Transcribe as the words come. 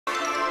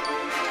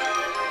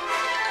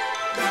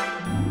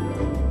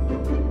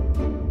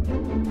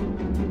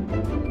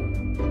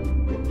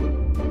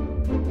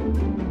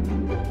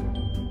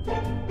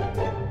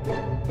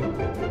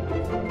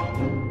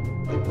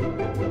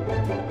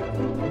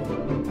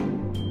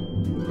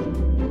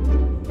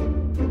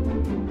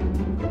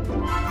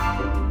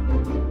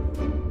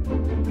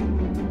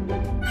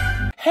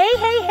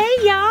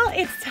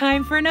it's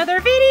time for another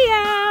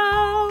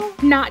video.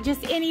 Not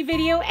just any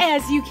video,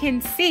 as you can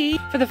see.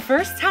 For the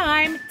first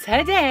time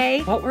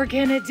today, what we're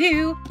gonna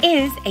do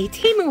is a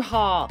Temu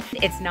haul.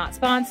 It's not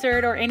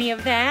sponsored or any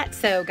of that,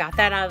 so got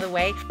that out of the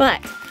way.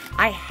 But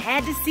I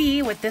had to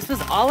see what this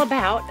was all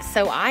about,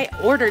 so I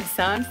ordered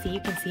some. So you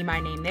can see my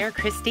name there,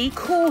 Christy.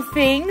 Cool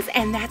things,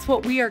 and that's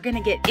what we are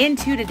gonna get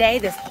into today.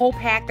 This whole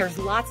pack, there's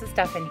lots of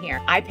stuff in here.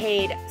 I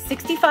paid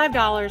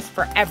 $65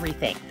 for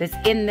everything that's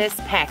in this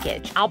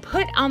package. I'll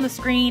put on the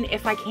screen,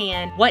 if I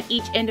can, what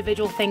each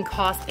individual thing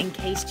costs in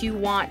case you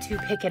want to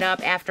pick it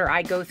up after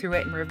I go through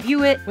it and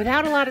review it.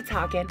 Without a lot of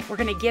talking, we're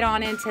gonna get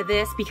on into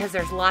this because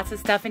there's lots of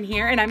stuff in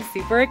here and I'm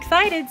super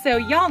excited, so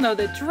y'all know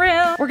the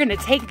drill. We're gonna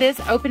take this,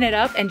 open it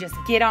up, and just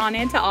get on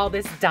into all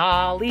this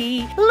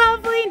Dolly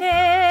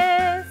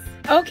loveliness.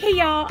 Okay,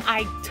 y'all,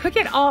 I took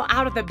it all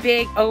out of the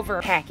big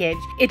over package.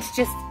 It's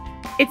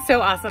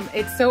so awesome.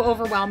 It's so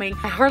overwhelming.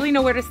 I hardly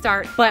know where to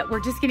start, but we're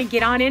just gonna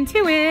get on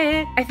into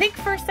it. I think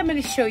first I'm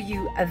gonna show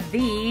you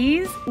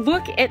these.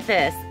 Look at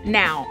this.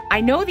 Now, I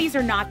know these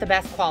are not the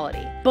best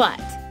quality, but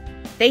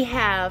they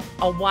have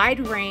a wide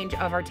range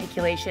of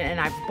articulation, and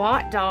I've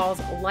bought dolls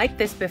like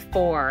this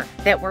before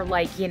that were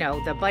like, you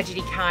know, the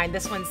budgety kind.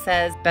 This one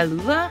says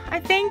Belula, I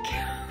think,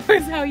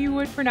 is how you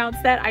would pronounce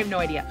that. I have no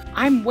idea.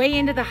 I'm way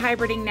into the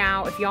hybriding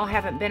now. If y'all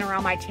haven't been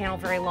around my channel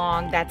very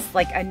long, that's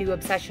like a new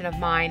obsession of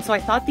mine. So I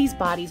thought these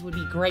bodies would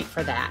be great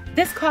for that.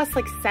 This costs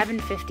like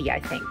 $7.50, I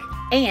think.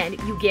 And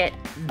you get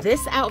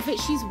this outfit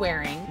she's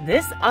wearing,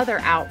 this other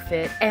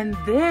outfit, and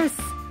this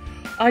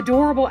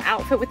adorable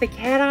outfit with the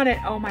cat on it.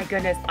 Oh my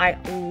goodness, I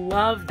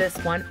love this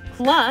one.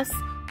 Plus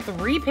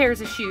 3 pairs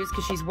of shoes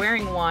because she's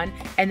wearing one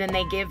and then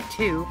they give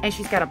 2. And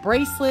she's got a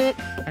bracelet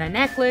and a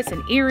necklace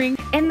and earring.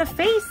 And the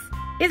face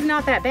is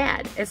not that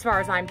bad as far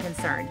as I'm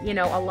concerned. You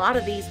know, a lot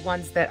of these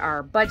ones that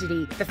are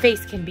budgety, the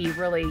face can be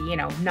really, you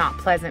know, not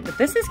pleasant, but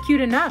this is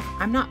cute enough.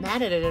 I'm not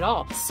mad at it at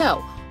all.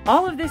 So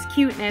all of this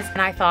cuteness,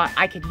 and I thought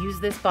I could use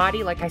this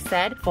body, like I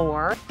said,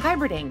 for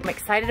hybriding. I'm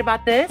excited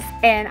about this,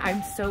 and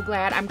I'm so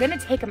glad. I'm gonna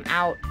take them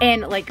out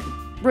and like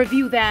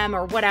review them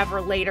or whatever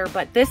later,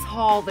 but this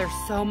haul, there's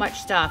so much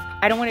stuff.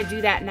 I don't wanna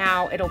do that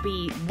now. It'll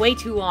be way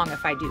too long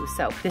if I do.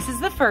 So this is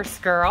the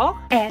first girl,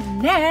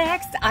 and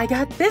next I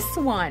got this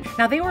one.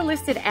 Now they were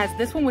listed as,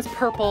 this one was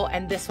purple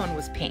and this one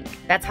was pink.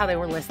 That's how they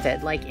were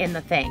listed, like in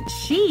the thing.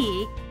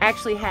 She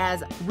actually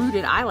has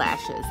rooted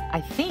eyelashes, I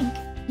think.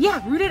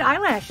 Yeah, rooted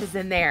eyelashes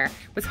in there.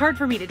 It was hard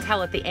for me to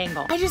tell at the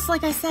angle. I just,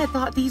 like I said,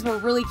 thought these were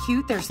really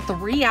cute. There's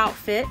 3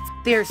 outfits.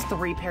 There's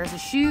 3 pairs of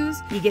shoes.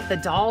 You get the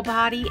doll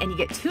body and you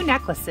get 2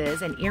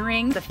 necklaces and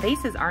earrings. The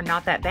faces are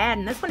not that bad.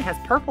 And this one has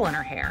purple in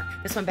her hair.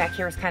 This one back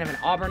here is kind of an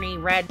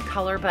auburny red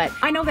color, but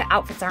I know the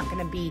outfits aren't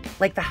gonna be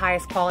like the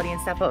highest quality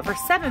and stuff, but for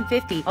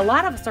 $7.50, a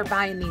lot of us are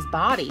buying these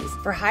bodies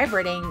for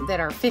hybriding that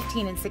are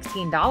 $15 and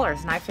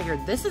 $16. And I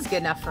figured this is good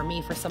enough for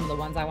me for some of the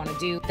ones I wanna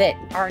do that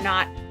are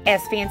not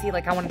as fancy.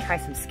 Like I wanna try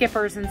some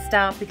skippers and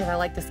stuff because I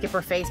like the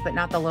skipper face, but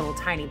not the little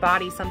tiny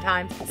body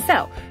sometimes.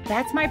 So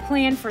that's my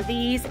plan for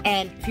these.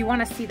 And if you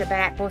want to see the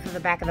back, both of the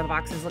back of the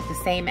boxes look the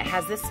same. It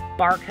has this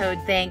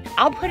barcode thing.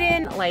 I'll put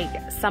in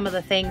like some of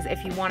the things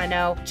if you want to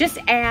know. Just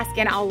ask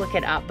and I'll look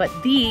it up. But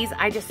these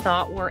I just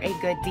thought were a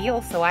good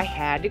deal, so I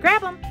had to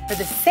grab them. For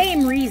the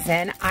same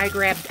reason I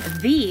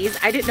grabbed these.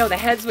 I didn't know the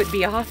heads would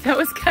be off. That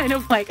was kind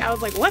of like, I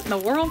was like, what in the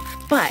world?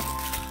 But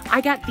I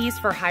got these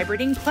for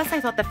hybriding, plus I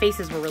thought the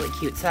faces were really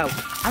cute. So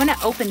I'm gonna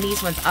open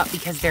these ones up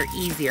because they're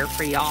easier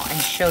for y'all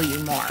and show you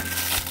more.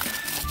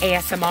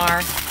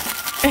 ASMR.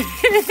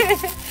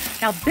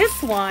 Now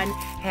this one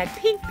had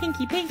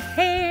pinky pink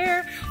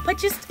hair, but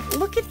just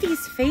look at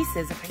these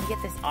faces. If I can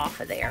get this off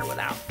of there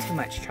without too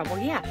much trouble.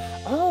 Yeah,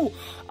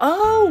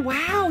 oh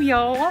wow,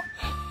 y'all.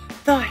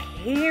 The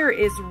hair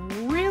is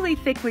really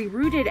thickly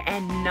rooted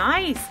and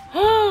nice.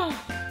 Oh,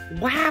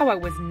 wow, I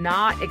was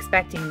not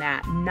expecting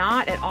that.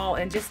 Not at all.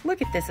 And just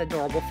look at this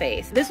adorable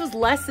face. This was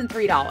less than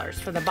 $3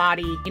 for the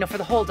body, you know, for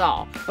the whole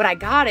doll. But I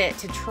got it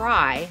to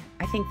try.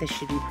 I think this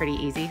should be pretty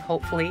easy,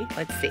 hopefully.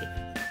 Let's see.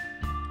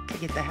 To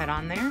get the head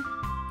on there.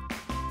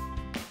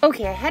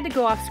 Okay, I had to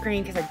go off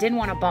screen because I didn't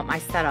want to bump my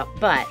setup,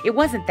 but it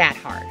wasn't that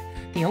hard.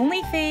 The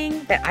only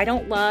thing that I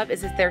don't love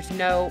is that there's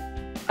no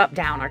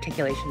up-down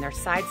articulation. There's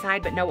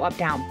side-side, but no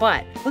up-down.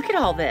 But look at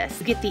all this.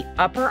 You get the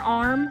upper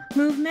arm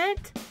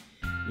movement.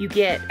 You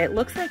get, it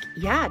looks like,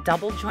 yeah,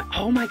 double joint.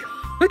 Oh my God,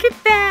 look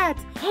at that.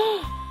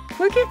 Oh,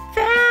 look at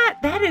that.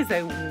 That is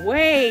a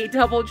way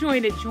double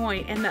jointed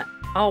joint. And the,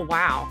 oh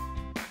wow.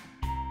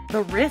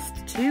 The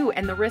wrist too,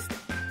 and the wrist,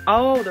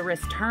 oh, the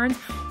wrist turns.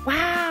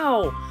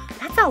 Wow,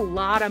 that's a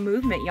lot of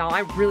movement, y'all. I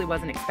really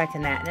wasn't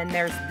expecting that. And then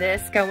there's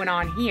this going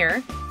on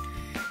here.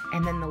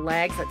 And then the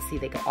legs, let's see,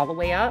 they go all the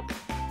way up,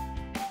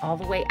 all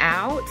the way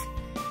out.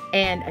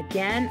 And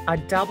again, a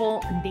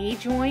double knee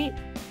joint.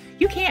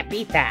 You can't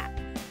beat that.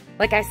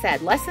 Like I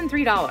said, less than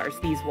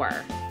 $3 these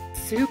were.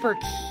 Super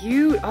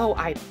cute. Oh,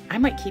 I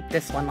might keep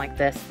this one like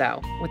this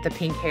though, with the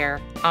pink hair.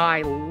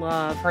 I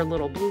love her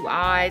little blue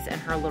eyes and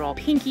her little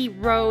pinky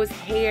rose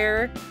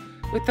hair.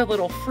 with the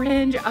little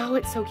fringe. Oh,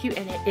 it's so cute.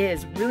 And it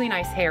is really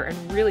nice hair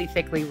and really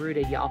thickly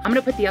rooted, y'all. I'm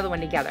gonna put the other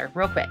one together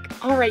real quick.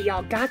 All right,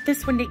 y'all, got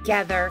this one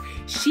together.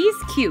 She's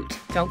cute,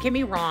 don't get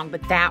me wrong,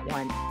 but that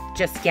one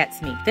just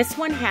gets me. This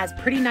one has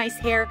pretty nice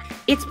hair.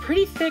 It's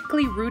pretty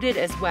thickly rooted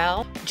as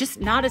well,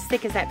 just not as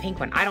thick as that pink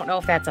one. I don't know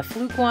if that's a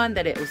fluke one,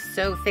 that it was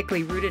so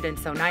thickly rooted and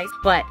so nice,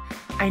 but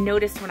I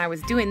noticed when I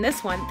was doing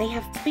this one, they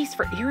have space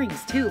for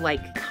earrings too.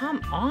 Like,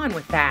 come on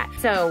with that.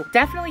 So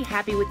definitely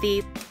happy with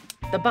these.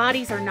 The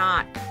bodies are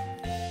not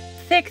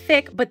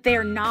thick, but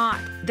they're not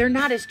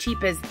as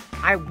cheap as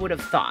I would have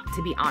thought,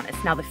 to be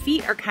honest. Now the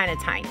feet are kind of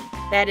tiny.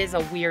 That is a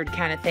weird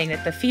kind of thing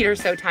that the feet are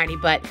so tiny,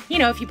 but you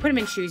know, if you put them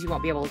in shoes, you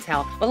won't be able to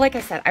tell. But like I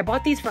said, I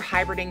bought these for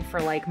hybriding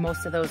for like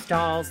most of those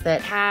dolls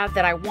that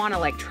I want to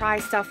like try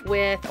stuff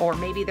with, or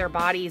maybe their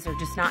bodies are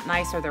just not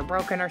nice or they're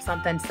broken or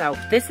something. So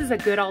this is a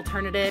good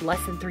alternative,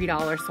 less than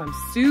 $3. So I'm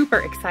super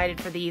excited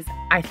for these.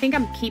 I think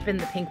I'm keeping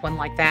the pink one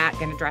like that,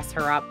 gonna dress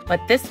her up.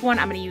 But this one,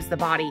 I'm gonna use the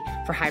body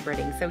for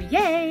hybriding, so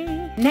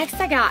yay. Next,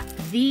 I got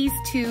these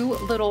two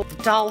little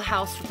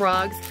dollhouse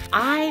rugs.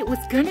 I was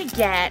gonna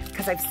get,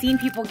 because I've seen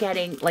people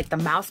getting like the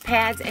mouse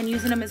pads and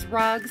using them as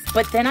rugs,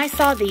 but then I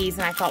saw these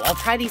and I thought, I'll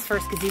try these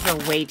first because these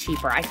are way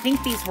cheaper. I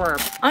think these were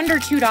under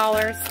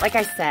 $2. Like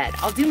I said,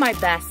 I'll do my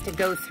best to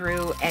go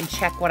through and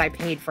check what I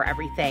paid for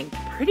everything.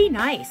 Pretty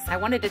nice. I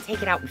wanted to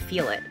take it out and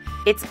feel it.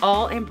 It's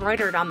all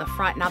embroidered on the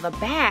front. Now the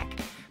back,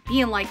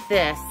 being like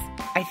this,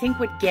 I think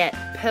would get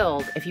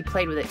pilled if you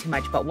played with it too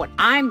much. But what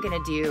I'm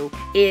gonna do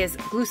is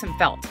glue some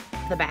felt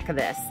to the back of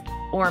this,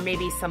 or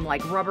maybe some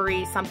like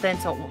rubbery something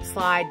so it won't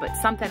slide, but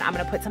something, I'm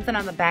gonna put something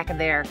on the back of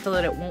there so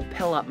that it won't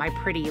pill up my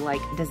pretty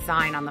like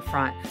design on the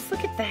front. Just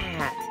look at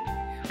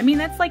that. I mean,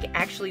 that's like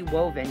actually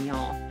woven,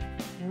 y'all.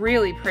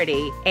 Really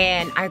pretty.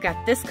 And I've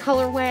got this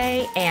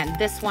colorway and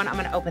this one. I'm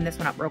gonna open this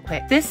one up real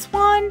quick. This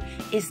one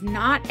is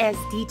not as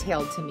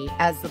detailed to me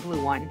as the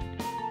blue one,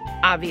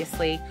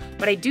 obviously,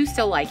 but I do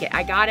still like it.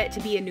 I got it to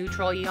be a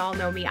neutral. You all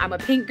know me, I'm a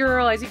pink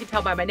girl, as you can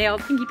tell by my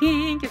nails. Pinky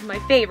pink is my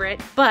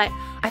favorite, but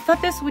I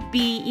thought this would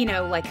be, you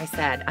know, like I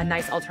said, a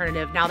nice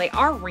alternative. Now they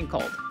are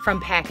wrinkled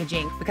from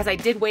packaging because I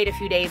did wait a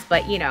few days,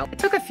 but you know, it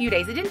took a few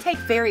days. It didn't take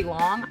very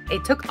long.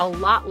 It took a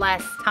lot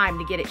less time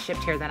to get it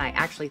shipped here than I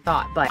actually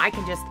thought, but I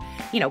can just,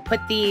 you know, put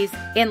these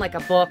in like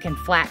a book and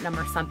flatten them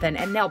or something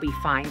and they'll be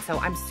fine. So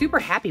I'm super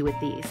happy with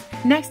these.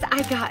 Next,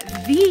 I got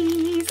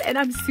these and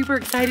I'm super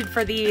excited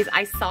for these.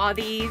 I saw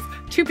these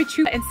Chupa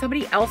Chups in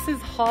somebody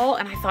else's haul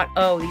and I thought,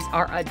 oh, these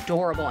are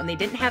adorable, and they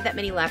didn't have that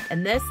many left.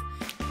 And this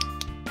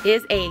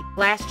is a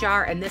glass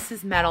jar and this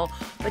is metal,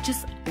 but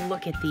just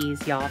look at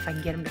these, y'all, if I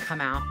can get them to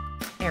come out.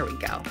 There we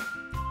go.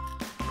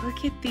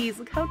 Look at these,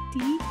 look how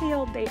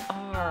detailed they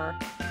are.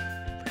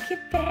 Look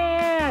at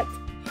that.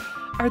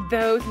 Are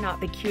those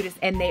not the cutest?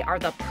 And they are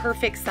the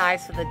perfect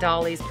size for the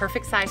dollies,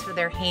 perfect size for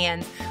their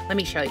hands. Let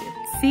me show you.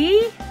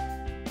 See?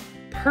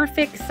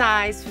 Perfect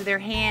size for their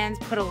hands.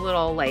 Put a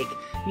little like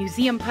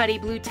museum putty,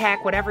 blue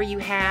tack, whatever you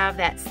have,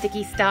 that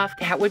sticky stuff,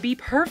 that would be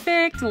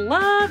perfect.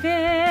 Love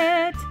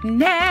it.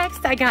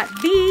 Next, I got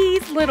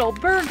these little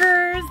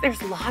burgers.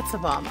 There's lots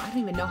of them. I don't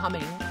even know how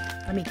many.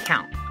 Let me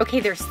count. Okay,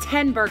 there's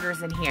 10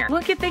 burgers in here.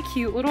 Look at the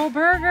cute little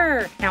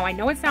burger. Now, I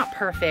know it's not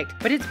perfect,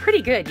 but it's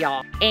pretty good,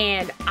 y'all.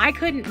 And I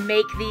couldn't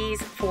make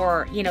these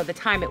for, you know, the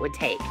time it would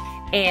take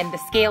and the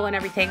scale and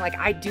everything. Like,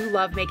 I do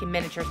love making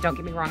miniatures, don't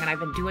get me wrong, and I've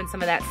been doing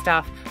some of that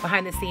stuff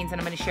behind the scenes and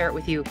I'm gonna share it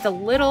with you. It's a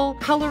little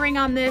coloring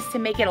on this to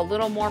make it a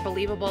little more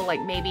believable, like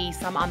maybe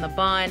some on the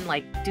bun,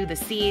 like do the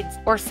seeds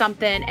or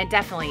something, and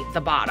definitely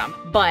the bottom.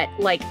 But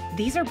like,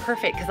 these are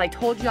perfect because I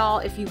told y'all,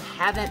 if you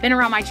haven't been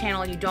around my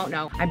channel and you don't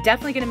know, I'm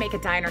definitely gonna make a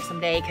diner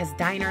someday because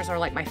diners are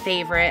like my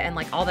favorite, and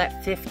like all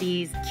that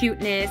 50s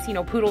cuteness, you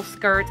know, poodle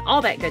skirts,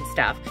 all that good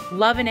stuff.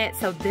 Loving it,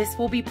 so this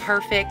will be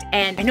perfect.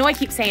 And I know I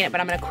keep saying it, but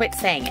I'm gonna quit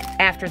saying it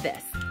after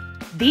this.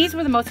 These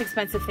were the most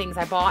expensive things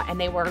I bought, and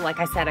they were,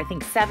 like I said, I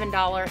think $7,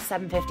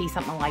 $7.50,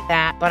 something like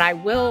that. But I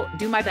will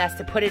do my best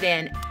to put it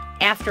in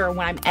after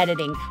when I'm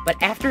editing.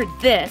 But after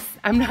this,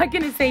 I'm not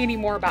gonna say any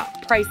more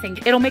about pricing.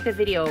 It'll make the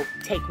video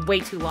take way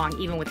too long,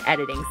 even with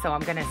editing, so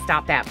I'm gonna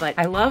stop that. But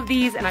I love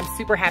these and I'm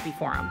super happy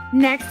for them.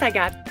 Next, I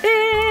got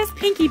this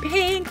pinky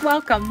pink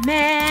welcome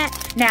mat.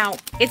 Now,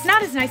 it's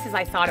not as nice as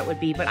I thought it would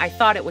be, but I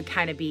thought it would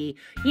kind of be,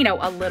 you know,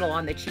 a little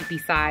on the cheapy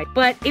side,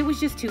 but it was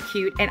just too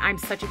cute, and I'm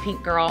such a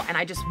pink girl and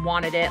I just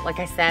wanted it. Like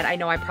I said, I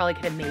know I probably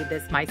could have made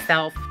this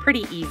myself.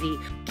 Pretty easy.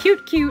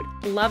 Cute, cute.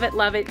 Love it,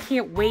 love it.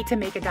 Can't wait to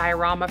make a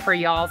diorama for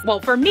y'all.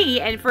 Well, for me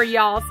and for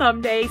y'all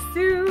someday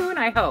soon,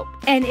 I hope.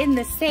 And in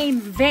the same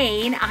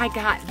vein, I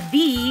got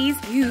these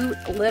cute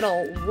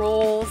little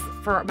rolls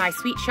for my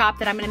sweet shop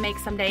that I'm gonna make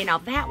someday. Now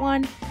that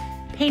one,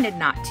 painted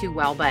not too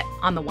well, but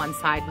on the one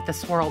side with the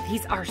swirl.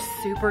 These are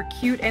super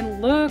cute,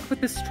 and look,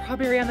 with the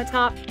strawberry on the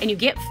top. And you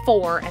get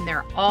 4, and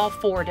they're all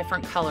 4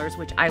 different colors,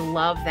 which I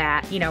love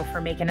that, you know,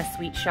 for making a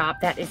sweet shop.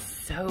 That is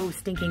so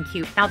stinking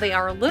cute. Now they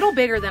are a little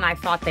bigger than I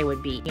thought they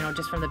would be, you know,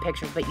 just from the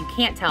pictures, but you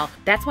can't tell.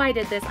 That's why I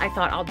did this. I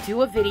thought I'll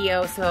do a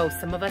video so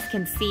some of us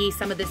can see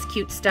some of this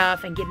cute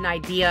stuff and get an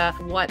idea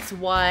what's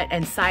what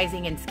and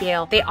sizing and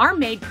scale. They are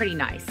made pretty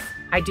nice.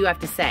 I do have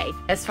to say,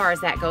 as far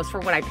as that goes for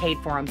what I paid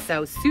for them.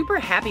 So super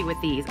happy with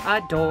these,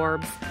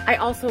 adorbs. I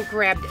also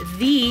grabbed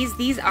these.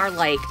 These are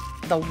like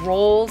the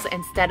rolls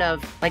instead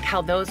of like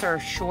how those are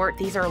short.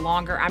 These are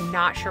longer. I'm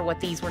not sure what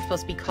these were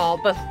supposed to be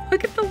called, but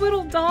look at the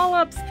little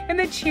dollops and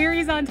the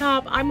cherries on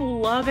top. I'm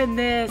loving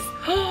this.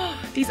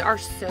 These are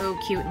so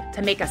cute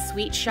to make a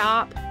sweet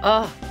shop.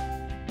 Oh,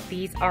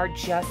 these are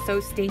just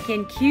so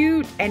stinking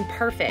cute and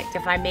perfect.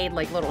 If I made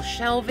like little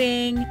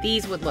shelving,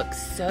 these would look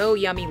so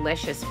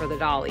yummy-licious for the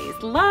dollies.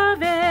 Love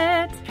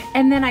it.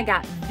 And then I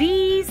got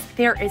these.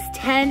 There is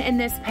 10 in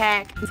this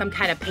pack, some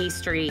kind of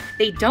pastry.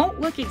 They don't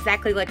look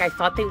exactly like I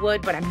thought they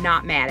would, but I'm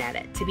not mad at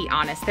it, to be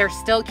honest. They're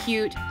still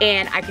cute,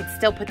 and I could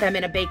still put them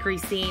in a bakery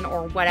scene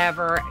or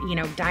whatever, you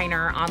know,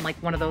 diner on like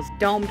one of those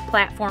domed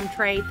platform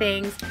tray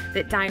things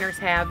that diners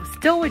have.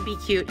 Still would be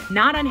cute.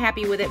 Not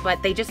unhappy with it,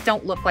 but they just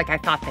don't look like I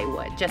thought they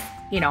would. Just,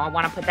 you know, I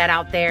want to put that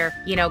out there,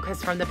 you know,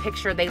 because from the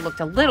picture they looked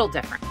a little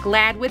different.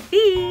 Glad with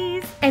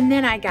these. And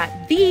then I got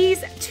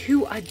these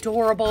two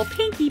adorable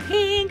pinky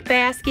pink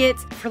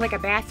baskets for like a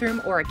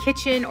bathroom or a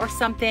kitchen or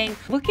something.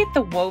 Look at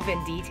the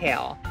woven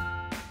detail.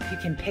 You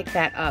can pick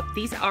that up.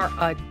 These are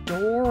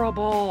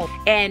adorable.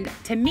 And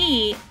to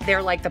me,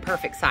 they're like the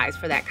perfect size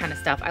for that kind of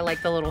stuff. I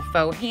like the little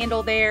faux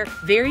handle there.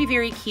 Very,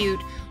 very cute.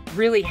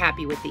 Really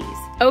happy with these.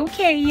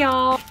 Okay,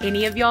 y'all.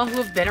 Any of y'all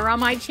who have been around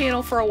my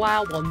channel for a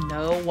while will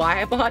know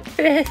why I bought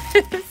this.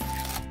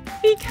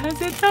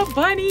 Because it's a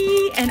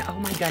bunny. And oh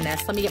my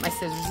goodness, let me get my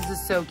scissors. This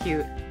is so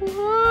cute.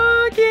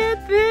 Look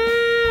at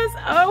this.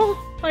 Oh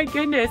my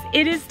goodness.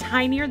 It is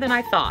tinier than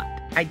I thought.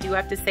 I do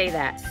have to say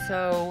that.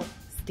 So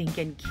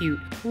stinking cute.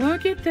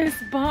 Look at this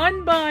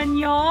bun,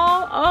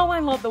 y'all. Oh, I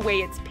love the way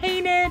it's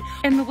painted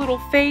and the little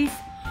face.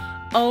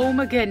 Oh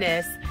my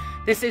goodness.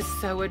 This is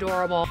so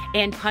adorable.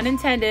 And pun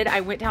intended, I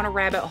went down a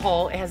rabbit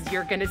hole, as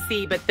you're gonna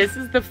see, but this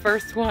is the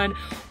first one.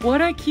 What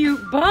a cute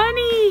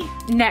bunny.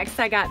 Next,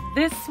 I got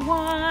this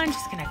one.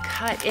 Just gonna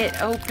cut it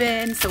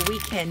open so we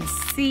can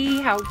see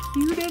how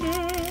cute it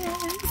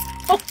is.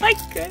 Oh my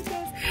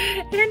goodness.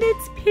 And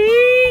it's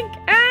pink.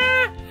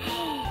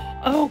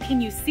 Ah. Oh,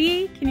 can you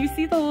see? Can you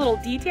see the little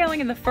detailing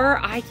in the fur?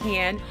 I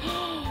can.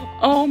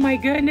 Oh my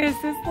goodness,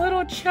 this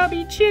little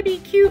chubby,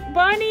 chibi, cute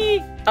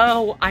bunny.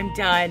 Oh, I'm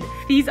done.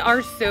 These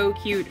are so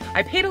cute.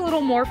 I paid a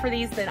little more for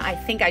these than I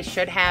think I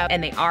should have,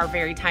 and they are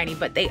very tiny,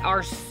 but they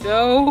are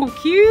so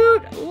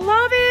cute.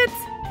 Love it.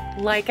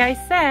 Like I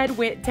said,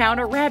 went down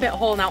a rabbit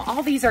hole. Now,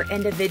 all these are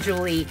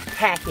individually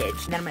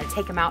packaged, and then I'm gonna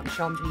take them out and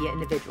show them to you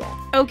individual.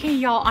 Okay,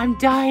 y'all, I'm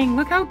dying.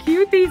 Look how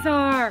cute these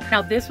are.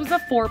 Now, this was a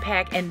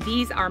 4-pack, and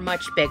these are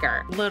much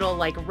bigger. Little,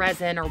 like,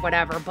 resin or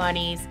whatever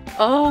bunnies.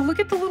 Oh, look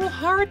at the little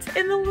hearts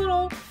and the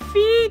little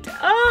feet.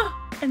 Oh,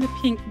 and the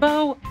pink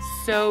bow.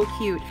 So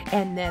cute.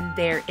 And then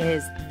there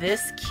is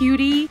this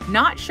cutie.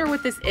 Not sure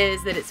what this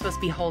is that it's supposed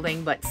to be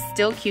holding, but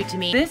still cute to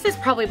me. This is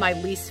probably my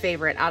least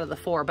favorite out of the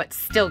 4, but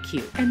still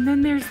cute. And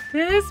then there's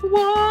this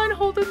one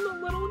holding the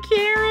little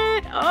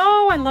carrot.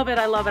 Oh, I love it.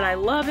 I love it. I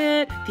love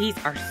it. These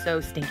are so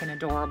stinking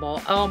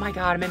adorable. Oh my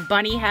God, I'm in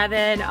bunny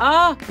heaven.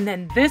 Oh, and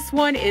then this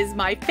one is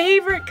my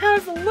favorite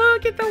because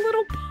look at the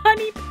little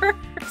bunny purse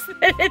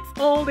that it's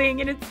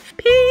holding, and it's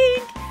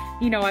pink.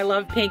 You know, I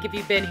love pink if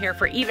you've been here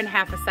for even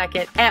half a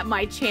second at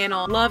my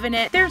channel. Loving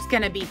it. There's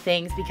gonna be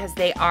things because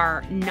they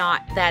are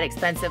not that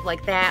expensive,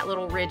 like that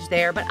little ridge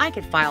there, but I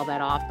could file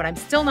that off, but I'm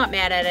still not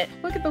mad at it.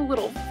 Look at the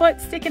little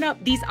foot sticking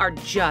up. These are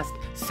just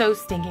so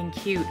stinking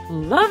cute.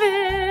 Love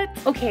it.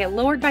 Okay, I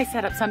lowered my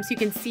setup some so you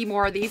can see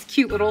more of these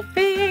cute little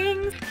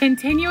things.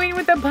 Continuing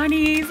with the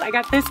bunnies, I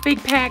got this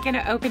big pack and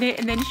I open it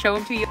and then show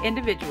them to you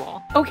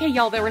individual. Okay,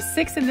 y'all, there were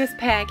 6 in this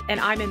pack and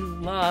I'm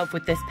in love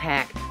with this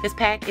pack. This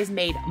pack is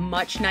made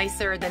much nicer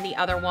than the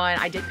other one.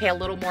 I did pay a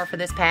little more for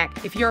this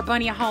pack. If you're a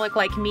bunnyaholic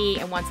like me,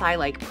 and once I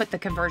like put the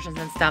conversions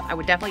and stuff, I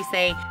would definitely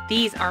say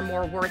these are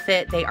more worth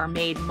it. They are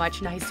made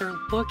much nicer.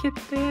 Look at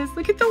this.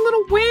 Look at the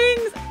little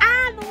wings.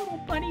 Ah, the little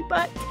bunny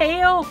butt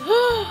tail.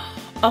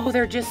 Oh,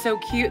 they're just so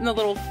cute, and the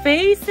little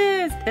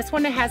faces. This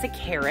one has a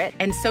carrot,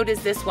 and so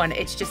does this one.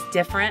 It's just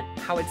different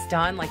how it's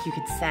done, like you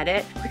could set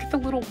it. Look at the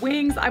little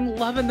wings. I'm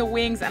loving the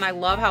wings, and I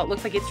love how it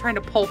looks like it's trying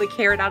to pull the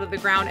carrot out of the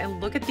ground,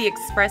 and look at the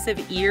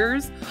expressive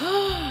ears.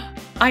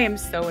 I am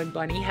so in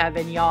bunny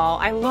heaven, y'all.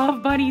 I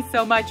love bunnies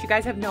so much. You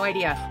guys have no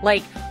idea.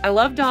 Like, I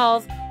love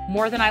dolls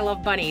more than I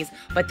love bunnies,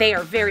 but they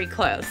are very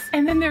close.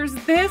 And then there's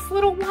this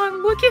little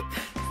one. Look at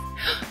this.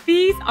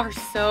 These are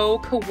so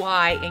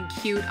kawaii and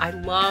cute. I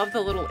love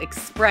the little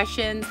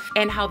expressions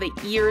and how the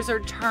ears are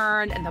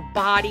turned and the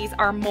bodies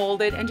are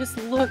molded. And just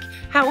look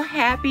how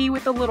happy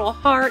with the little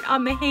heart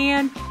on the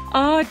hand.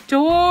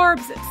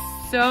 Adorbs.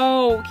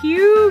 So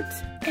cute.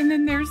 And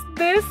then there's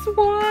this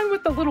one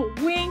with the little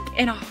wink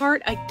and a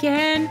heart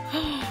again.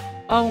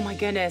 Oh my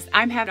goodness,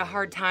 I'm having a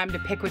hard time to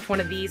pick which one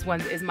of these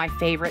ones is my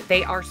favorite.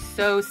 They are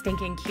so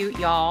stinking cute,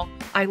 y'all.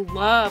 I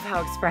love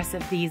how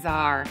expressive these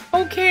are.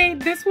 Okay,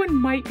 this one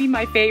might be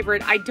my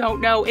favorite. I don't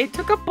know. It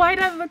took a bite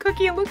out of the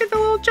cookie and look at the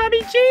little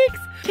chubby cheeks.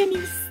 Can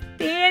you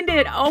stand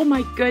it? Oh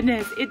my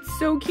goodness, it's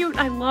so cute.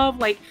 I love,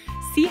 like,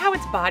 see how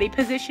its body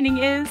positioning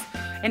is?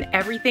 and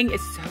everything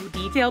is so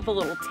detailed. The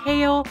little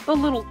tail, the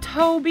little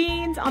toe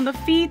beans on the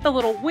feet, the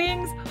little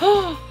wings.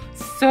 Oh,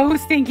 so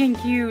stinking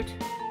cute.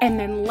 And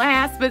then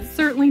last but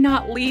certainly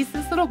not least,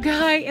 this little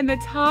guy in the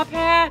top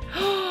hat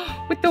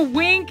with the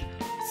wink.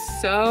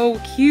 So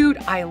cute.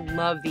 I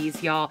love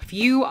these, y'all. If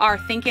you are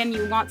thinking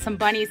you want some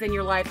bunnies in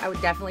your life, I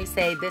would definitely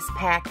say this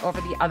pack over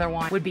the other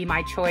one would be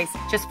my choice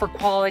just for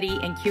quality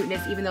and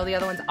cuteness. Even though the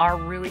other ones are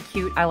really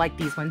cute, I like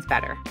these ones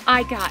better.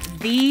 I got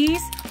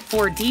these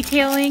for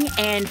detailing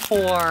and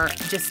for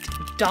just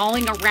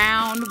dolling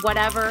around,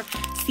 whatever.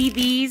 See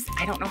these?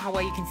 I don't know how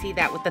well you can see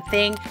that with the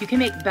thing. You can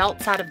make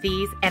belts out of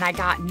these, and I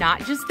got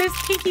not just this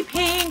pinky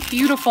pink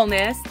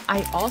beautifulness,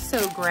 I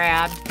also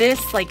grabbed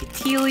this like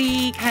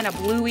tealy, kind of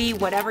bluey,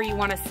 whatever you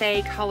want to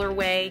say,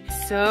 colorway.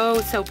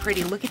 So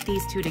pretty. Look at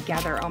these two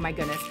together. Oh my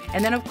goodness.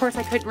 And then of course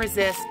I couldn't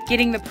resist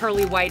getting the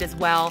pearly white as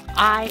well.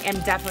 I am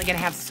definitely gonna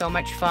have so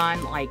much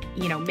fun, like,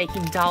 you know,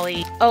 making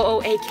Dolly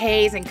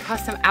OOAKs and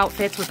custom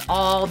outfits with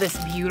all this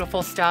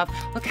beautiful stuff.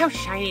 Look how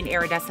shiny and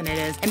iridescent it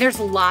is. And there's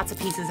lots of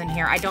pieces in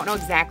here. I don't know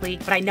exactly,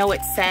 but I know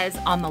it says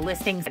on the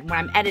listings when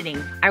I'm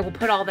editing, I will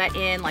put all that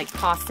in, like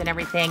cost and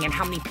everything and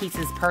how many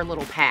pieces per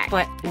little pack.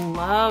 But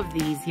love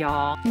these,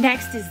 y'all.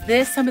 Next is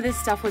this. Some of this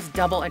stuff was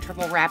double and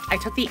triple wrapped. I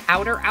took the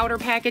outer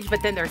package,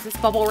 but then there's this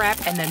bubble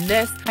wrap and then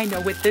this. I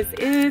know what this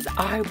is.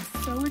 I'm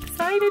so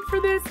excited for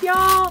this,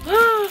 y'all.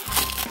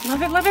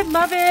 Love it, love it,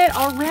 love it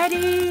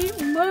already.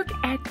 Look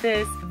at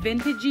this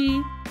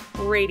vintagey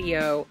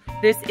radio.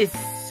 This is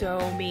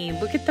so mean.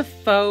 Look at the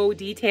faux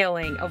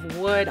detailing of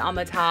wood on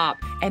the top.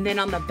 And then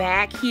on the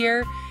back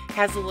here,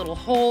 has the little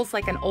holes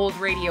like an old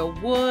radio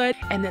would,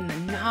 and then the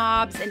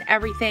knobs and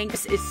everything.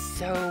 This is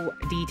so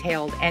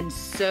detailed and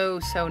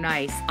so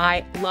nice.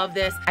 I love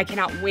this. I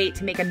cannot wait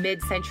to make a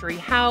mid-century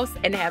house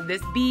and have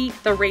this be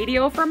the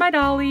radio for my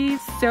dollies.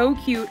 So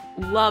cute.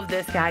 Love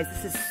this, guys.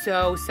 This is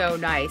so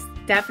nice.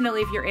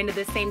 Definitely, if you're into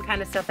the same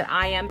kind of stuff that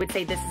I am, I would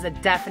say this is a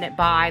definite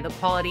buy. The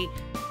quality,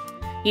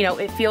 you know,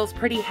 it feels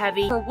pretty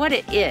heavy. For what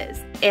it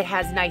is, it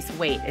has nice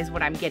weight is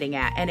what I'm getting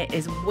at. And it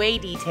is way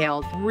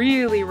detailed,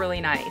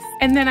 really nice.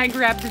 And then I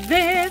grabbed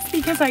this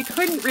because I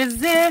couldn't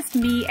resist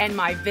me and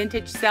my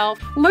vintage self.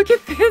 Look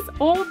at this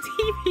old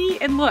TV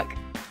and look,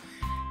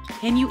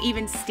 can you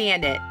even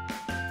stand it?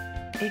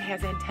 It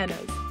has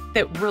antennas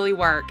that really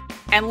work.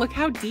 And look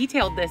how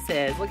detailed this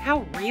is. Look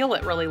how real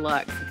it really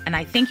looks. And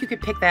I think you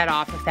could pick that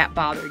off if that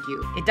bothered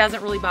you. It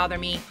doesn't really bother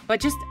me, but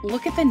just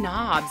look at the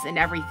knobs and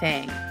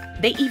everything.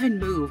 They even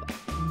move.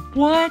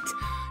 What?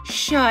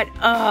 Shut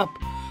up.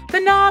 The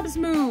knobs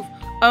move.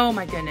 Oh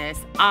my goodness,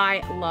 I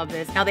love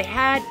this. Now they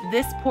had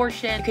this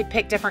portion, you could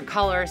pick different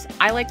colors.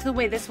 I liked the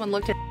way this one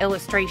looked at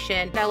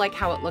illustration. I like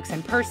how it looks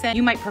in person.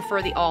 You might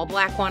prefer the all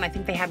black one. I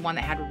think they had one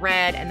that had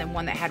red and then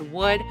one that had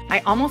wood. I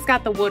almost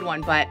got the wood one,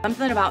 but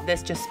something about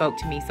this just spoke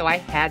to me, so I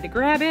had to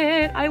grab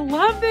it. I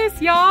love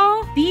this,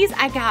 y'all. These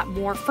I got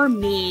more for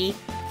me,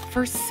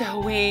 for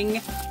sewing,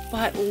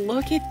 but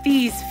look at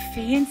these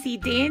fancy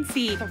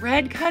dancy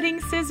thread cutting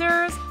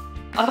scissors.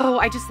 Oh,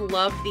 I just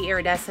loved the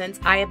iridescence.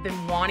 I have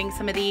been wanting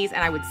some of these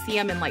and I would see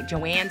them in like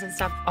Joann's and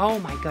stuff. Oh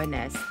my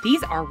goodness.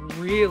 These are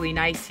really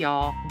nice,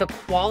 y'all. The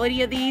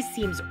quality of these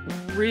seems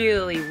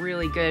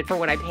really good for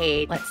what I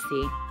paid. Let's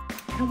see.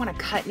 I don't want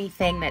to cut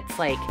anything that's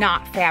like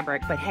not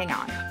fabric, but hang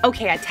on.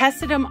 Okay, I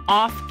tested them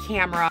off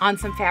camera on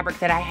some fabric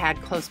that I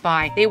had close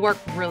by. They work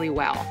really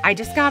well. I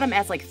just got them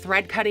as like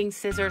thread cutting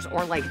scissors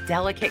or like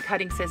delicate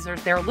cutting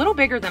scissors. They're a little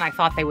bigger than I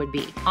thought they would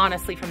be,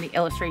 honestly, from the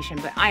illustration,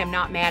 but I am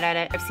not mad at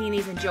it. I've seen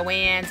these in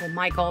Joann's and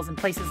Michael's and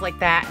places like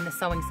that in the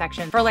sewing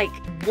section for like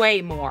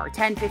way more,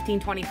 $10,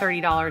 $15, $20,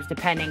 $30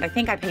 depending. I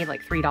think I paid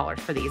like $3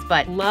 for these,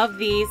 but love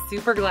these,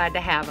 super glad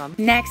to have them.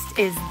 Next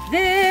is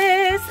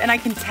this, and I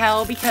can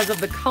tell because of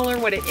the color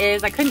what it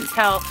is. I couldn't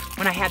tell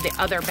when I had the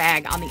other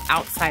bag on the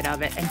outside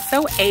of it, and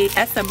so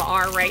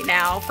ASMR right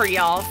now for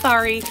y'all.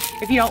 Sorry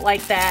if you don't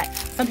like that.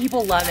 Some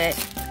people love it.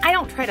 I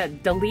don't try to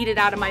delete it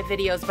out of my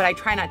videos, but I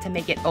try not to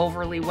make it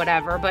overly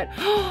whatever, but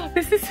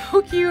this is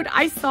so cute.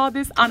 I saw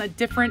this on a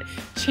different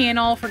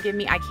channel. Forgive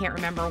me, I can't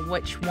remember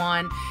which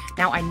one.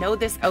 Now I know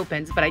this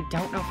opens, but I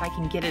don't know if I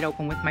can get it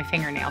open with my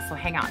fingernails, so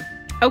hang on.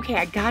 Okay,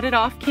 I got it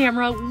off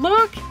camera.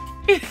 Look,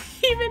 it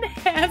even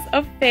has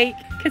a fake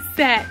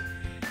cassette.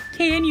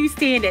 Can you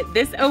stand it?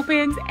 This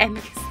opens and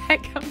the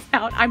cassette comes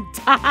out. I'm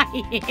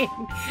dying.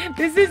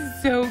 This is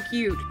so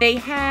cute. They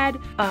had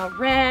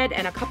red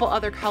and a couple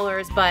other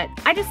colors, but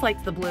I just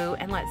liked the blue.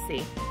 And let's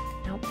see.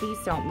 Nope, these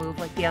don't move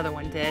like the other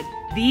one did.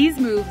 These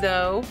move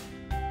though.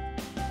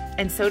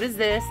 And so does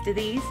this. Do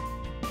these?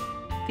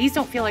 These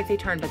don't feel like they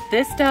turn, but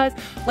this does.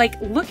 Like,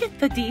 look at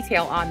the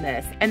detail on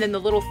this. And then the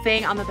little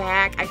thing on the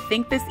back, I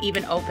think this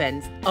even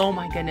opens. Oh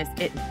my goodness,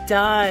 it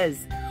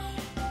does.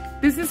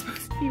 This is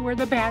supposed to be where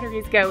the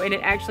batteries go, and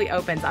it actually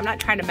opens. I'm not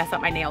trying to mess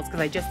up my nails because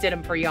I just did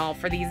them for y'all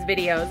for these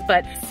videos,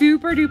 but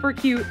super duper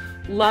cute.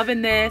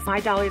 Loving this. My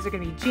dollies are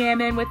gonna be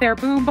jamming with their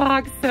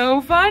boombox. So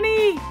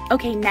funny.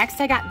 Okay, next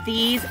I got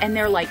these, and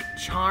they're like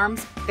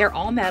charms. They're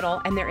all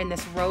metal, and they're in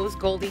this rose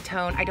goldy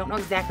tone. I don't know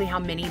exactly how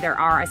many there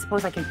are. I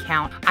suppose I could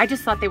count. I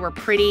just thought they were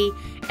pretty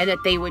and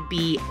that they would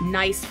be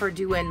nice for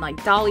doing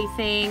like dolly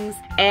things,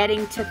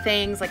 adding to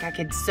things. Like I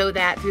could sew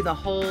that through the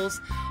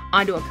holes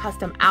onto a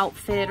custom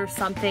outfit or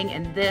something,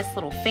 and this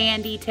little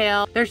fan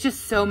detail. There's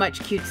just so much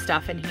cute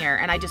stuff in here,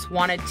 and I just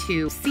wanted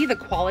to see the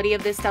quality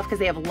of this stuff because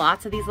they have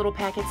lots of these little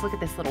packets. Look at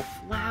this little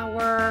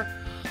flower.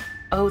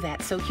 Oh,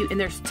 that's so cute. And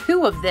there's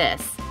 2 of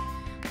this,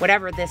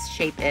 whatever this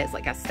shape is,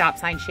 like a stop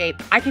sign shape.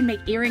 I can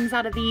make earrings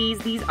out of these.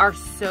 These are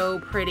so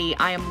pretty.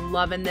 I am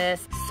loving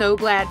this. So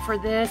glad for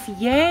this.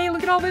 Yay,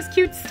 look at all this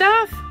cute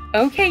stuff.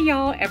 Okay,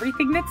 y'all,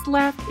 everything that's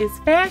left is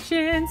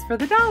fashions for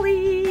the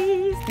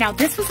dollies. Now,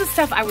 this was the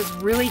stuff I was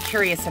really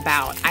curious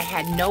about. I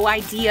had no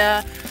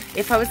idea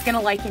if I was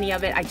gonna like any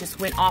of it. I just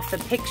went off the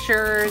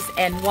pictures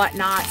and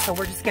whatnot, so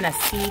we're just gonna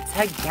see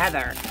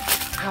together.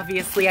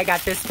 Obviously, I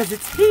got this because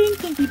it's pink,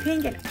 pinky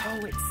pink, and oh,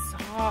 it's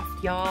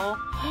soft, y'all.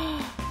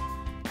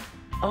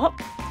 Oh,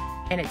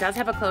 and it does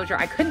have a closure.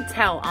 I couldn't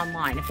tell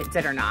online if it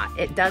did or not.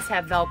 It does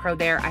have Velcro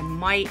there. I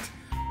might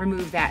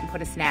remove that and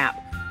put a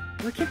snap.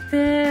 Look at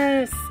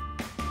this.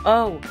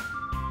 Oh,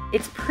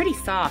 it's pretty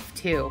soft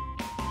too.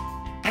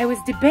 I was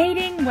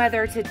debating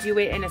whether to do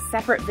it in a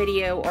separate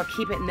video or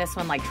keep it in this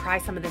one, like try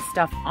some of this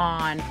stuff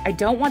on. I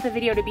don't want the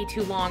video to be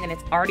too long, and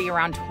it's already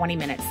around 20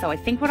 minutes. So I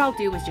think what I'll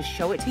do is just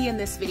show it to you in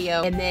this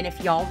video. And then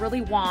if y'all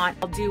really want,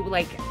 I'll do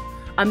like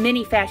a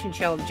mini fashion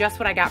show of just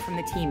what I got from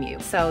the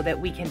Temu so that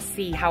we can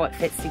see how it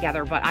fits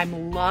together. But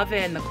I'm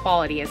loving the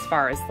quality as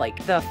far as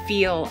like the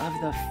feel of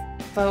the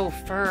faux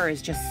fur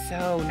is just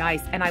so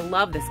nice, and I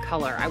love this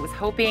color. I was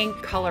hoping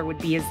color would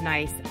be as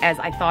nice as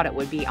I thought it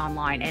would be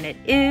online, and it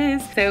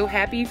is. So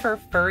happy for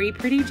furry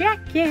pretty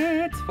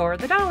jackets for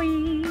the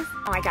dollies.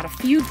 Oh, I got a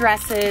few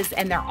dresses,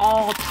 and they're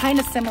all kind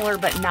of similar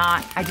but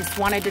not. I just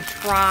wanted to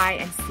try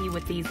and see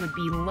what these would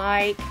be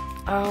like.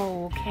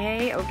 Oh,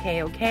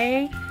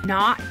 okay.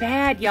 Not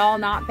bad, y'all,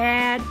 not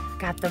bad.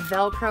 Got the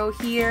Velcro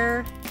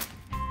here.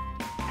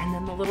 And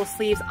then the little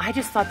sleeves. I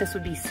just thought this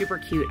would be super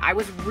cute. I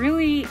was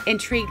really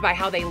intrigued by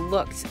how they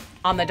looked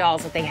on the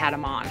dolls that they had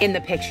them on in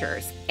the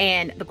pictures.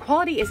 And the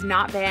quality is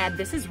not bad.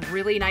 This is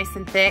really nice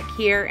and thick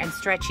here and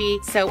stretchy.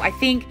 So I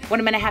think what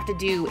I'm gonna have to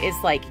do is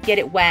like get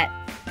it wet,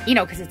 you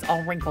know, because it's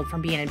all wrinkled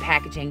from being in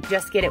packaging.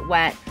 Just get it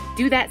wet.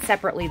 Do that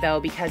separately though,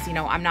 because you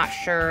know, I'm not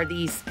sure,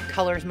 these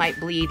colors might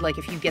bleed like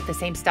if you get the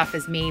same stuff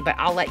as me, but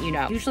I'll let you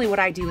know. Usually what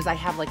I do is I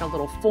have like a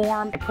little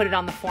form. I put it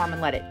on the form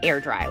and let it air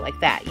dry like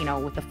that, you know,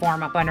 with the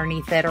form up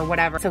underneath it or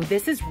whatever. So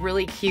this is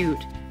really cute.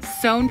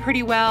 Sewn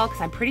pretty well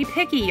because I'm pretty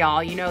picky,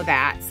 y'all, you know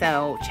that.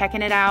 So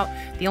checking it out.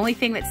 The only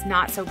thing that's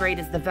not so great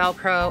is the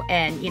Velcro,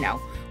 and you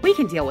know, we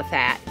can deal with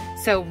that.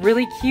 So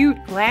really cute,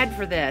 glad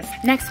for this.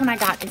 Next one I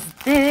got is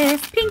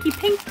this pinky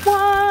pink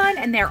one,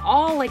 and they're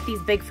all like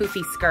these big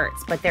foofy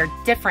skirts, but they're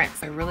different.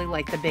 So I really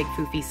like the big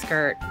foofy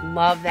skirt.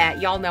 Love that.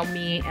 Y'all know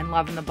me and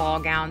loving the ball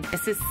gowns.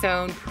 This is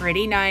sewn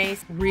pretty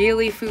nice,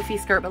 really foofy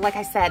skirt, but like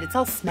I said, it's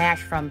all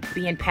smashed from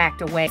being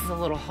packed away. It's a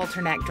little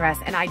halter neck dress,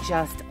 and I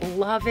just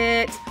love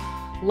it.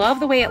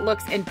 Love the way it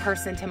looks in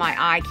person to my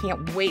eye.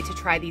 Can't wait to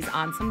try these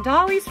on some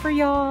dollies for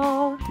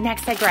y'all.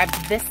 Next, I grabbed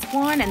this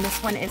one, and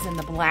this one is in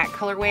the black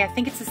colorway. I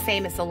think it's the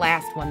same as the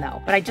last one though,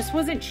 but I just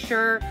wasn't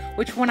sure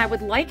which one I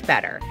would like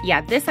better.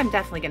 Yeah, this I'm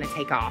definitely gonna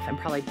take off and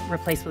probably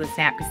replace with a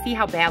snap, because see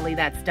how badly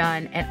that's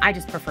done, and I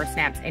just prefer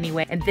snaps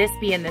anyway. And this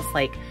being this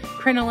like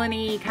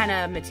crinoline-y kind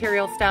of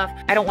material stuff,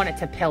 I don't want it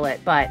to pill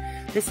it, but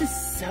this is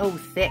so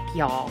thick,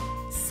 y'all.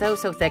 So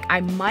thick.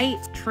 I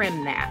might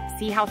trim that.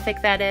 See how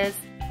thick that is?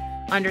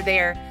 Under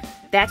there.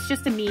 That's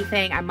just a me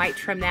thing. I might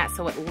trim that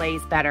so it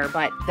lays better,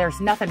 but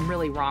there's nothing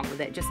really wrong with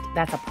it. Just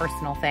that's a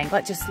personal thing.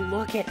 But just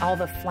look at all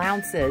the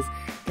flounces.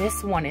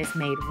 This one is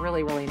made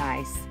really, really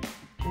nice.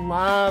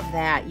 Love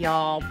that,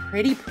 y'all.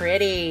 Pretty.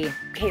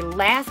 Okay,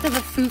 last of the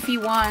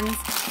foofy ones.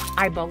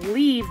 I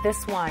believe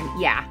this one,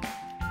 yeah,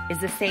 is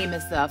the same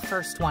as the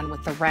first one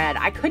with the red.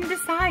 I couldn't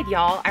decide,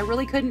 y'all. I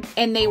really couldn't.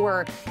 And they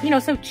were, you know,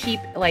 so cheap,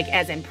 like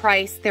as in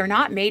price. They're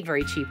not made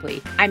very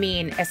cheaply. I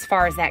mean, as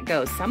far as that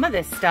goes, some of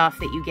this stuff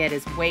that you get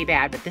is way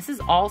bad, but this is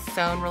all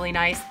sewn really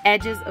nice.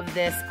 Edges of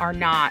this are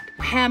not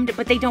hemmed,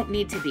 but they don't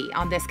need to be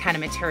on this kind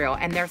of material.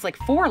 And there's like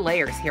 4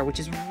 layers here, which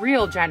is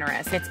real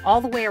generous. It's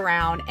all the way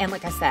around. And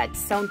like I said,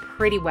 sewn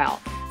pretty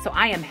well. So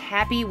I am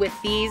happy with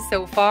these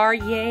so far.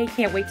 Yay,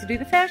 can't wait to do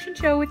the fashion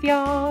show with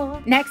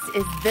y'all. Next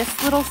is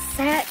this little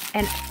set.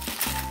 And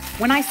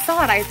when I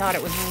saw it, I thought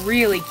it was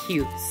really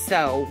cute.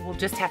 So we'll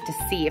just have to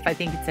see if I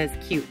think it's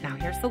as cute. Now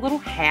here's the little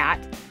hat,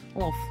 a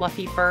little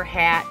fluffy fur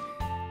hat.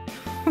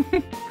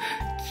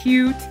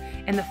 Cute.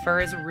 And the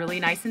fur is really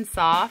nice and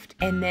soft.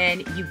 And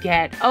then you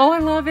get, oh, I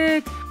love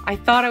it. I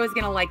thought I was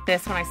gonna like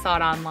this when I saw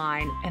it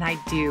online, and I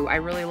do. I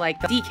really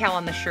like the decal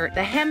on the shirt.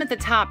 The hem at the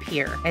top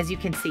here, as you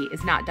can see,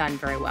 is not done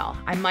very well.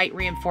 I might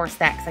reinforce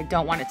that because I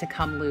don't want it to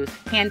come loose.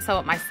 Hand sew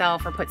it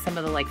myself or put some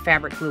of the like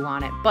fabric glue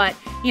on it, but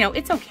you know,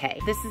 it's okay.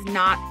 This is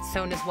not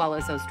sewn as well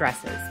as those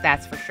dresses,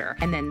 that's for sure.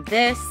 And then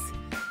this,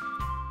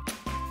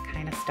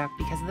 kind of stuck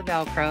because of the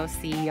Velcro,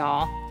 see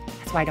y'all?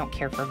 That's why I don't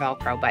care for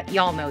Velcro, but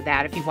y'all know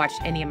that if you've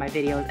watched any of my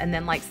videos. And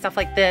then like stuff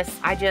like this,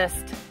 I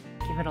just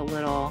give it a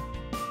little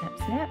snip,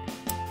 snip.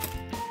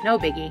 No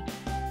biggie,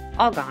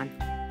 all gone.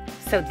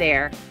 So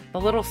there,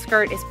 the little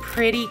skirt is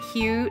pretty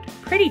cute,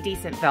 pretty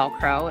decent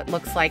Velcro. It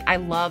looks like, I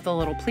love the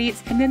little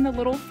pleats. And then the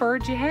little fur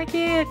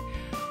jacket.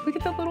 Look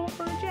at the little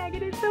fur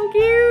jacket, it's so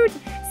cute.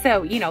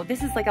 So, you know,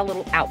 this is like a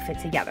little outfit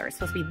together. It's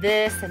supposed to be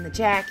this and the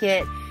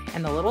jacket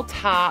and the little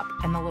top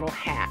and the little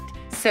hat.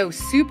 So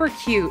super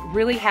cute,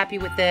 really happy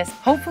with this.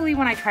 Hopefully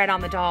when I try it on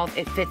the dolls,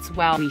 it fits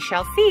well. We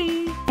shall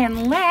see.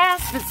 And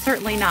last, but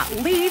certainly not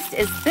least,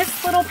 is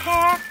this little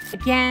pack.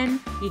 Again,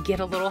 you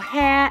get a little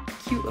hat,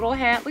 cute little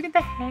hat. Look at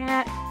the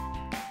hat.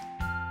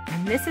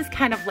 And this is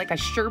kind of like a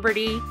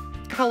sherbety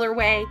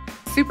colorway,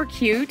 super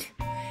cute.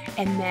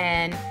 And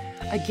then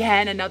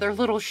again, another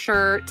little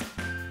shirt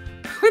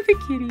with a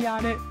kitty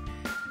on it.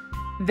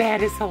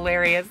 That is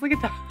hilarious. Look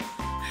at that.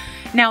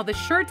 Now the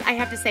shirts, I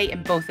have to say,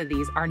 in both of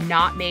these are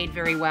not made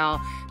very well.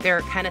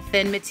 They're kind of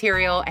thin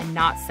material and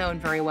not sewn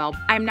very well.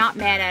 I'm not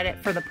mad at it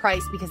for the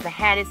price because the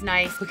hat is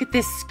nice. Look at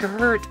this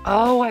skirt.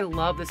 Oh, I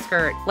love the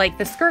skirt. Like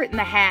the skirt and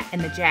the hat and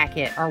the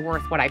jacket are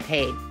worth what I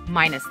paid,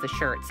 minus the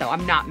shirt. So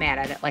I'm not mad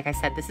at it. Like I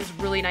said, this is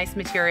really nice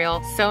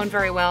material, sewn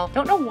very well.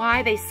 Don't know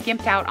why they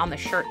skimped out on the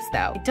shirts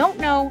though. I don't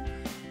know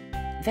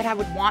that I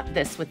would want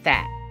this with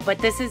that. But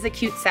this is a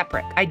cute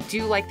separate. I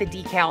do like the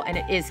decal and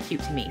it is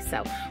cute to me,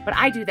 so. But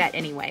I do that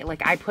anyway,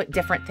 like I put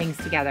different things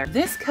together.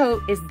 This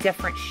coat is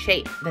different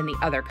shape than the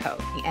other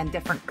coat and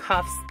different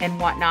cuffs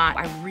and whatnot.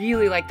 I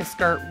really like the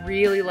skirt,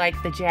 really like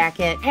the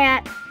jacket.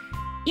 Hat,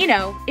 you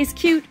know, is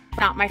cute,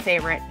 not my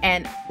favorite.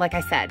 And like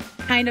I said,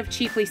 kind of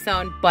cheaply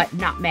sewn, but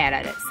not mad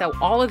at it. So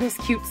all of this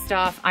cute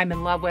stuff I'm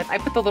in love with. I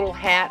put the little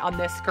hat on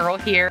this girl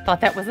here.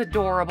 Thought that was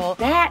adorable.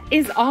 That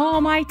is all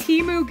my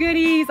Temu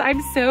goodies.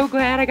 I'm so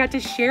glad I got to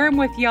share them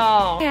with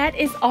y'all. That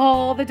is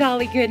all the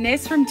Dolly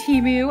goodness from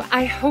Temu.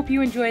 I hope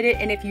you enjoyed it.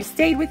 And if you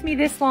stayed with me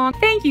this long,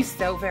 thank you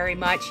so very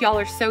much. Y'all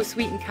are so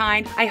sweet and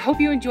kind. I hope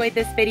you enjoyed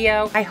this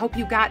video. I hope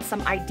you got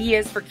some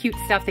ideas for cute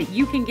stuff that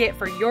you can get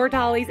for your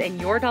dollies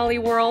and your dolly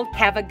world.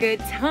 Have a good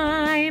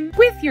time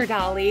with your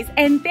dollies,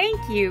 and thank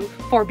you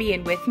for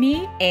being with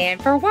me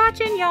and for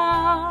watching,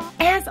 y'all.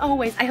 As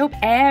always, I hope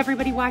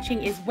everybody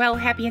watching is well,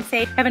 happy, and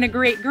safe, having a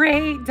great,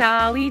 great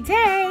dolly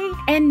day,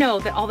 and know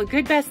that all the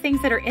good, best things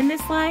that are in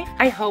this life,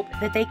 I hope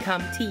that they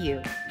come to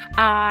you.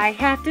 I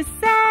have to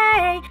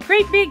say,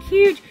 great, big,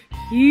 huge,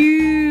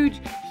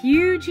 huge,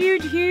 huge,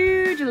 huge,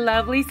 huge,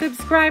 lovely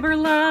subscriber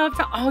love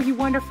to all you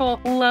wonderful,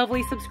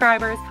 lovely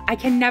subscribers. I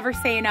can never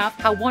say enough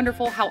how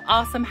wonderful, how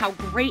awesome, how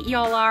great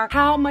y'all are,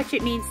 how much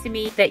it means to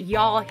me that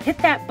y'all hit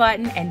that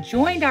button and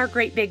joined our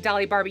great big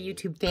Dolly Barbie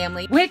YouTube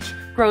family, which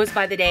grows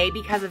by the day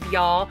because of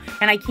y'all,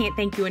 and I can't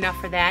thank you enough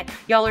for that.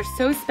 Y'all are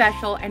so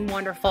special and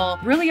wonderful,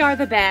 really are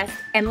the best,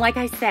 and like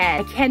I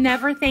said, I can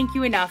never thank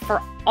you enough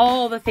for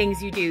all the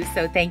things you do,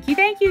 so thank you,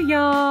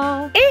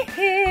 y'all.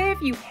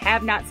 If you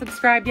have not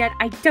subscribed yet,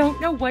 I don't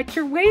know what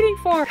you're waiting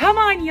for. Come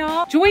on,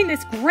 y'all. Join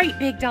this great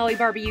big Dolly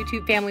Barbie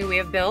YouTube family we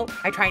have built.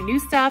 I try new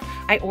stuff.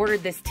 I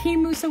ordered this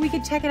Temu so we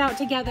could check it out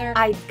together.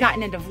 I've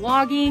gotten into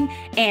vlogging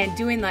and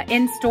doing the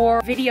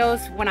in-store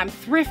videos when I'm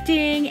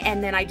thrifting,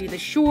 and then I do the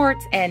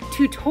shorts and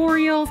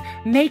tutorials,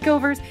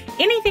 makeovers,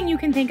 anything you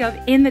can think of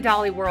in the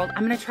dolly world.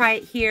 I'm gonna try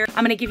it here.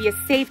 I'm gonna give you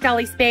a safe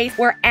dolly space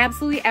where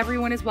absolutely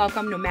everyone is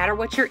welcome, no matter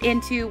what you're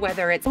into,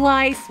 whether it's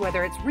lice,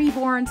 whether it's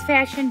reborns,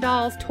 fashion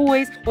dolls,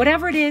 toys,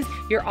 whatever it is,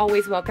 you're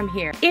always welcome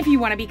here. If you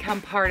want to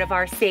become part of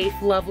our safe,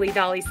 lovely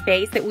dolly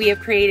space that we have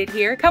created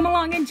here, come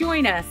along and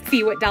join us.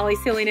 See what dolly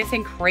silliness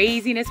and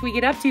craziness we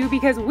get up to,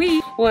 because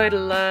we would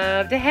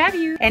love to have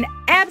you. And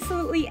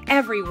absolutely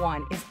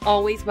everyone is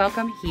always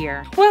welcome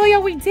here. Well,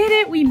 y'all, we did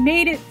it. We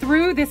made it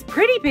through this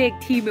pretty big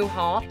Temu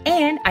haul,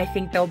 and I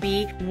think there'll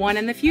be one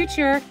in the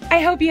future.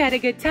 I hope you had a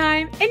good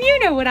time, and you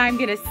know what I'm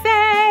gonna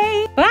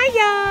say. Bye,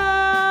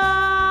 y'all.